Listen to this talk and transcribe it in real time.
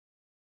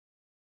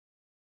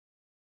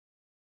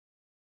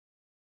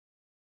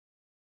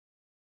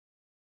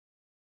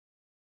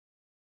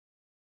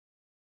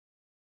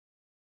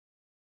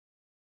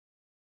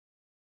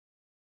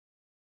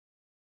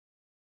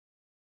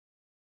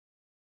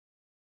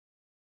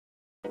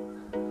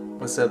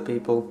What's up,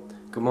 people?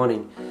 Good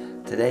morning.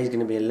 Today's going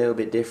to be a little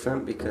bit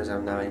different because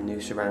I'm now in new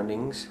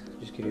surroundings.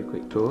 Just give you a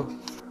quick tour.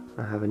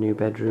 I have a new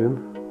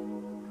bedroom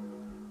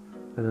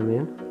that I'm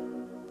in.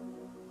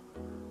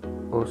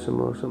 Awesome,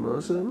 awesome,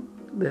 awesome.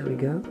 There we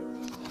go.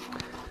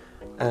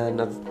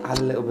 And I've had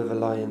a little bit of a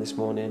lie-in this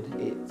morning.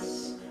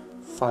 It's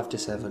 5 to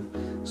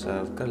 7, so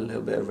I've got a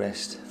little bit of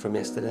rest from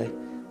yesterday.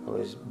 I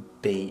was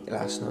beat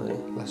last night.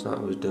 Last night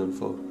I was done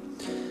for.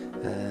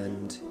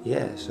 And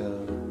yeah,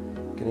 so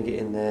gonna get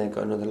in there.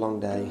 Got another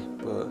long day,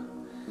 but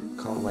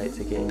can't wait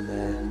to get in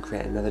there and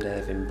create another day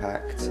of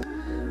impact.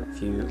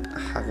 If you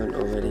haven't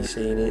already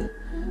seen it,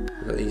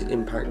 we've got these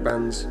impact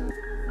bands,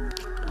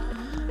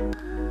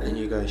 and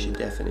you guys should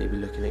definitely be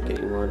looking at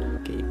getting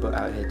one. Get your butt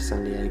out here to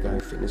San Diego,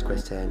 Fitness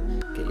Quest 10,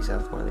 get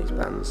yourself one of these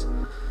bands,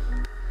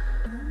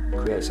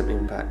 create some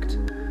impact.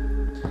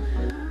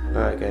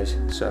 Alright guys,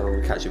 so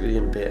I'll catch up with you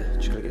in a bit.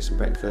 Just gotta get some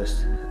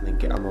breakfast and then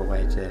get on my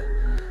way to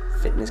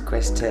Fitness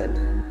Quest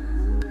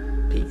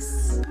 10.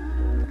 Peace.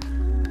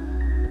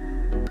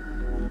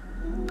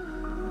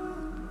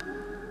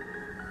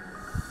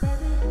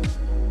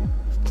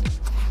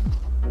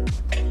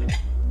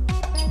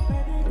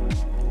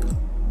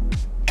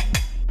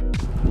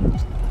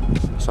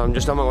 So I'm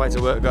just on my way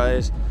to work,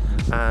 guys,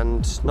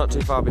 and not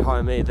too far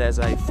behind me there's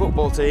a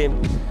football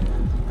team,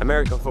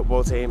 American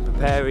football team,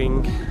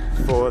 preparing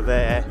for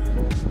their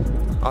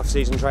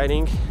off-season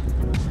training,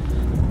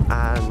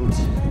 and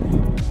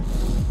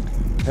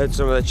heard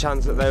some of the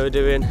chants that they were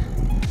doing.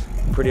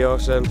 Pretty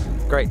awesome,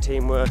 great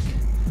teamwork.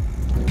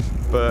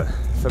 But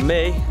for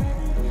me,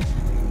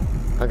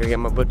 I gotta get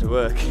my butt to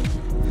work.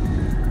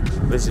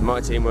 This is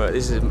my teamwork.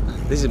 This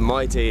is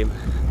my team.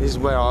 This is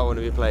where I want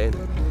to be playing.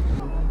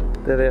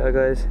 There they are,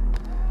 guys.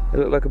 They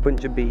look like a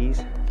bunch of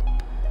bees.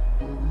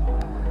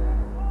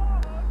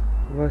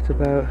 Right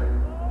about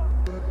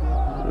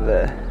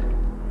there.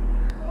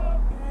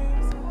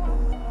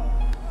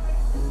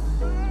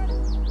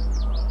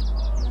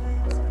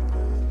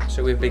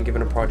 So we've been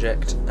given a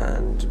project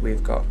and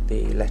we've got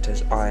the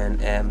letters I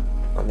and M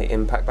on the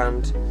impact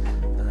band.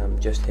 I'm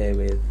just here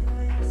with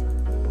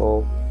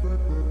Paul,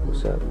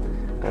 what's up,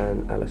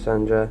 and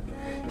Alessandra.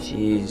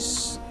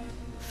 She's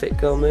Fit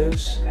Girl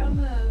Moves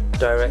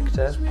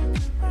director,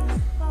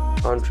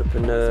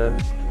 entrepreneur.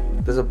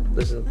 There's a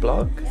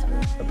blog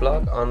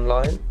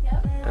online.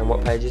 And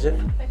what page is it?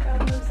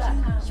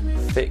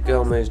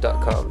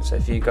 Fitgirlmoves.com. So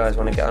if you guys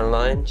want to get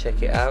online,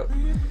 check it out.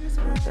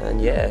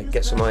 And yeah,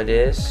 get some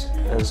ideas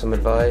and some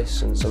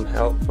advice and some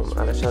help from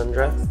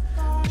Alessandra.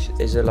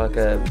 Is there like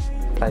a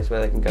place where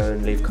they can go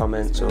and leave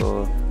comments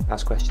or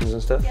ask questions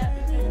and stuff?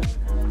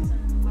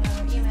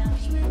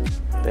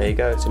 There you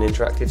go, it's an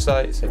interactive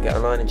site, so get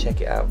online and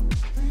check it out.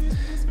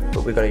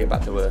 But we've got to get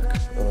back to work,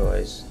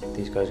 otherwise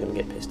these guys are going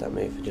to get pissed at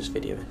me for just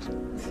videoing.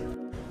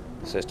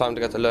 So it's time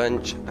to go to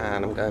lunch,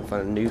 and I'm going for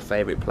a new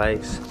favourite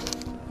place.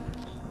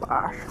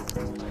 Bosh.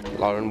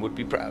 Lauren would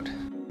be proud.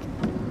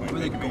 Were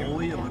they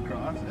goalie of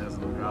lacrosse? Yes,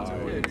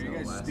 lacrosse. You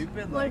guys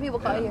stupid? What do people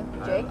call you?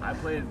 Jake? I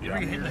played. You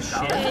ever hit the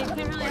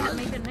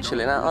shit?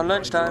 Chilling out on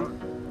lunchtime.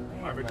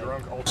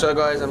 So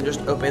guys, I'm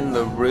just up in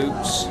the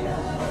roots,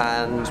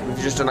 and we've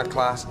just done a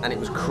class, and it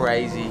was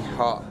crazy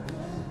hot.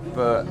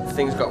 But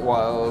things got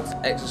wild.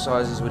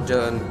 Exercises were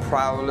done: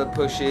 prowler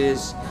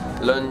pushes,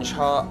 lunge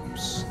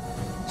hops,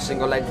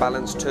 single leg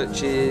balance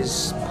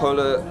touches,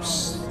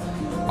 pull-ups,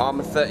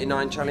 Armour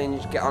 39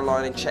 challenge. Get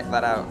online and check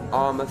that out.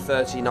 Armour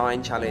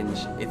 39 challenge.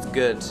 It's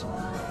good,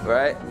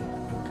 right?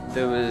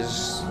 There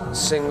was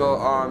single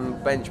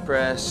arm bench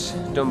press,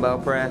 dumbbell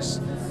press,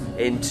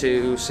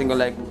 into single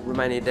leg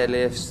Romanian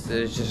deadlifts.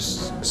 There's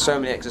just so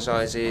many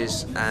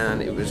exercises,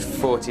 and it was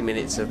 40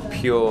 minutes of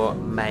pure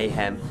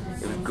mayhem.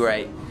 It was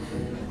great.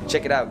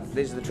 Check it out.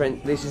 This is the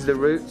trend. This is the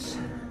roots.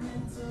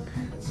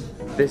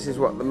 This is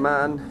what the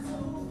man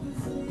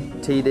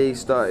TD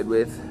started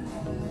with,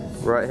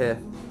 right here.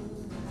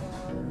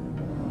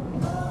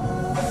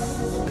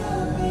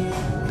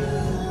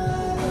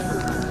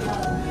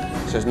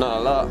 So it's not a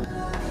lot,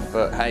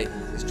 but hey,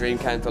 his dream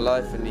came to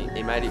life and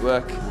he made it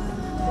work.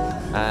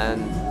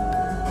 And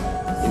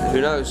who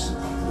knows?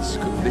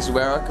 This is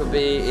where I could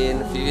be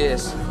in a few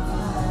years.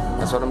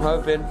 That's what I'm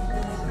hoping.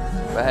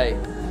 But hey,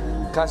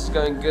 class is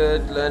going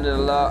good, learning a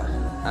lot,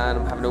 and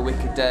I'm having a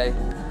wicked day.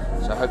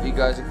 So I hope you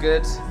guys are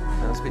good,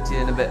 and I'll speak to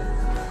you in a bit.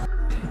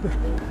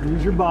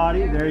 Use your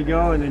body, there you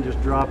go, and then just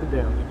drop it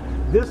down.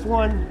 This is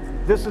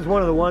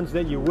one of the ones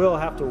that you will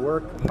have to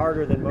work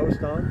harder than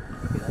most on,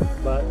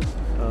 but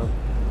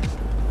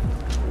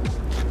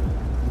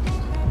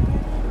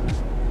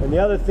and the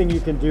other thing you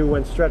can do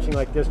when stretching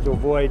like this to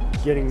avoid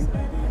getting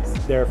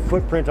their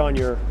footprint on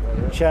your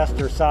chest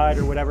or side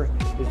or whatever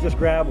is just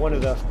grab one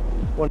of the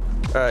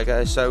Alright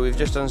guys, so we've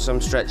just done some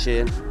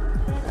stretching,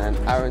 and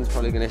Aaron's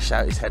probably going to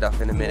shout his head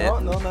off in a minute.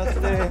 No, not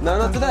today. No,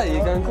 not today,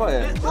 you're going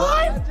quiet.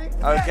 What?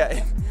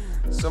 Okay,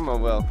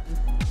 someone will.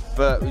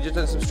 But we've just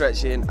done some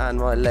stretching and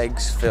my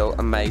legs feel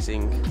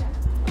amazing.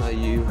 I know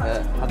you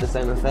had the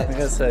same effect.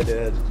 Yes, I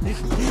did.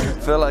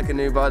 Feel like a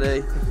new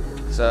body.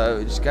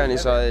 So just going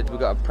inside, we've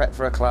got to prep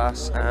for a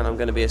class and I'm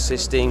going to be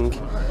assisting,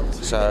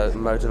 so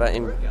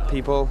motivating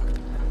people.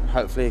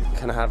 Hopefully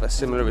can have a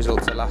similar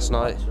result to last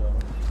night.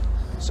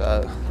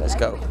 So let's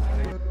go.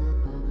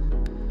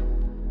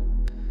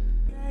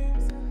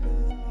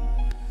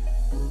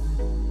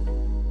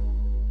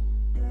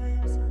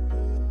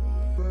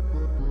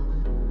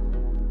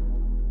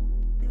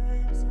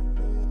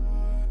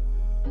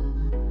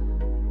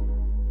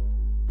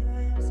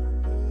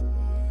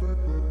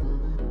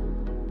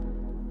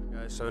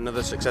 So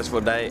another successful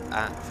day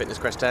at Fitness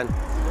Crest 10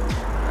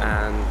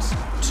 and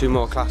 2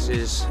 more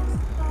classes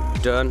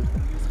done,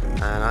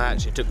 and I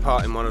actually took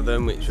part in one of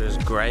them, which was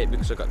great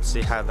because I got to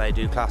see how they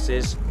do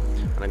classes,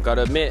 and I've got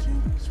to admit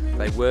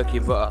they work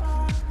your butt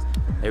off,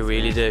 they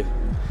really do.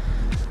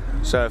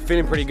 So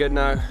feeling pretty good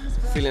now,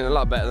 feeling a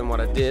lot better than what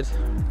I did,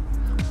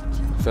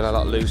 I feel a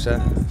lot looser,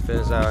 I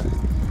feel as though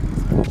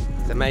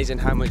it's amazing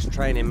how much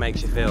training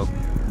makes you feel.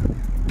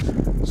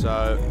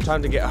 So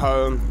time to get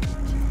home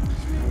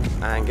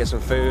and get some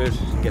food,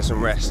 get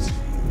some rest.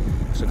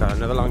 So I've got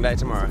another long day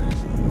tomorrow,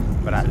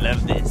 but I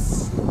love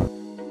this.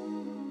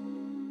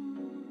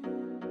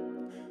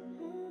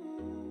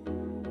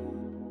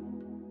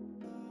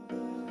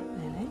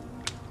 Lily?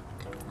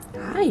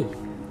 Hi.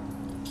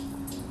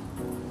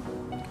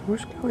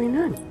 What's going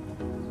on?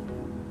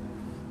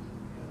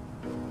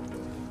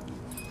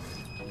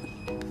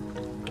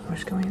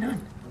 What's going on?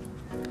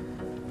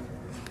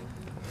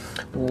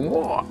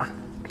 What?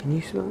 Can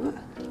you smell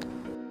that?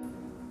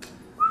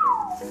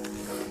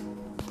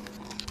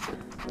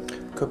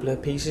 Couple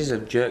of pieces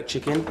of jerk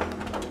chicken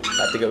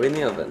about to go in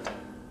the oven.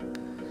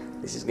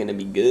 This is gonna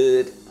be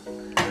good.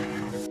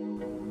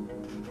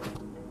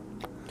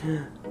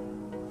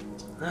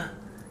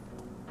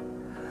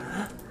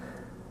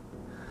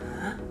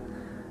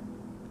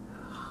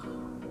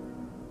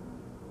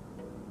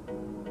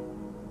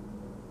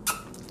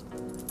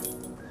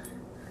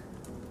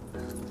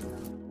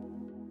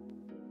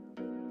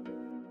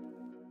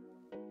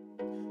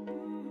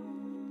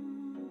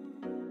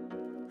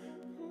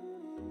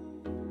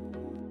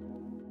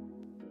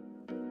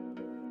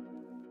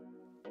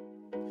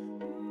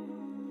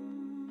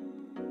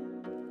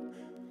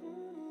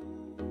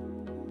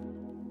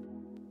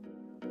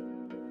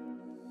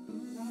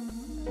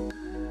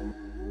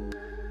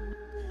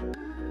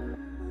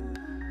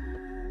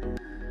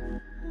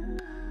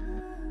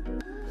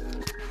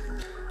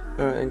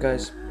 Alright then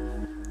guys,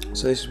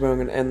 so this is where I'm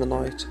going to end the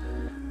night.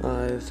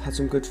 I've had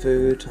some good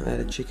food, I had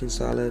a chicken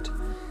salad,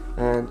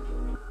 and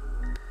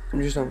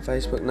I'm just on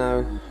Facebook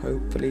now,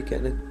 hopefully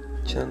getting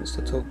a chance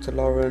to talk to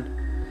Lauren,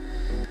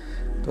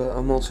 but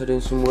I'm also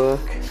doing some work,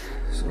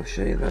 so I'll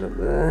show you that up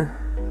there.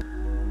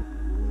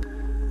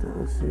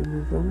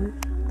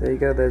 There you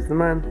go, there's the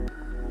man,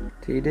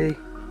 TD.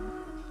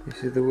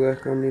 This is the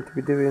work I need to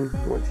be doing,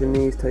 watching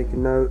these,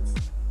 taking notes,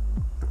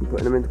 and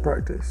putting them into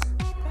practice.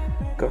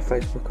 Got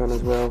Facebook on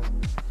as well,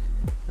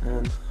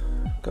 and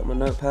got my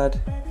notepad.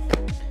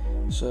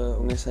 So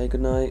I'm gonna say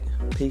good night,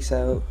 peace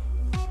out,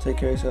 take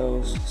care of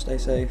yourselves, stay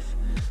safe,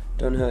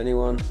 don't hurt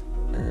anyone,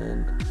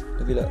 and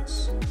love you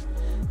lots.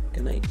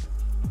 Good night.